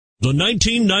The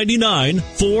 1999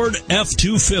 Ford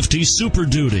F-250 Super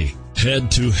Duty.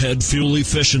 Head-to-head fuel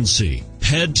efficiency,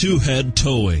 head-to-head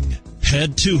towing,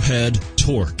 head-to-head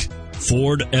torque.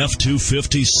 Ford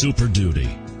F-250 Super Duty.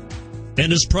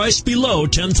 And is priced below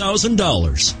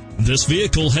 $10,000. This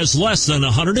vehicle has less than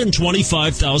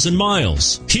 125,000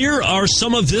 miles. Here are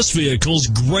some of this vehicle's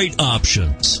great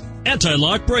options: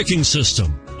 anti-lock braking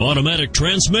system, automatic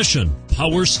transmission,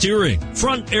 power steering,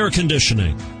 front air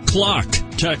conditioning, clock,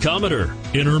 tachometer,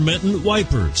 intermittent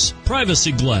wipers,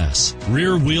 privacy glass,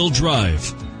 rear wheel drive.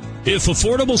 If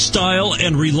affordable style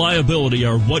and reliability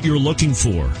are what you're looking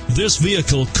for, this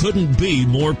vehicle couldn't be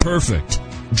more perfect.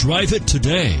 Drive it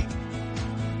today.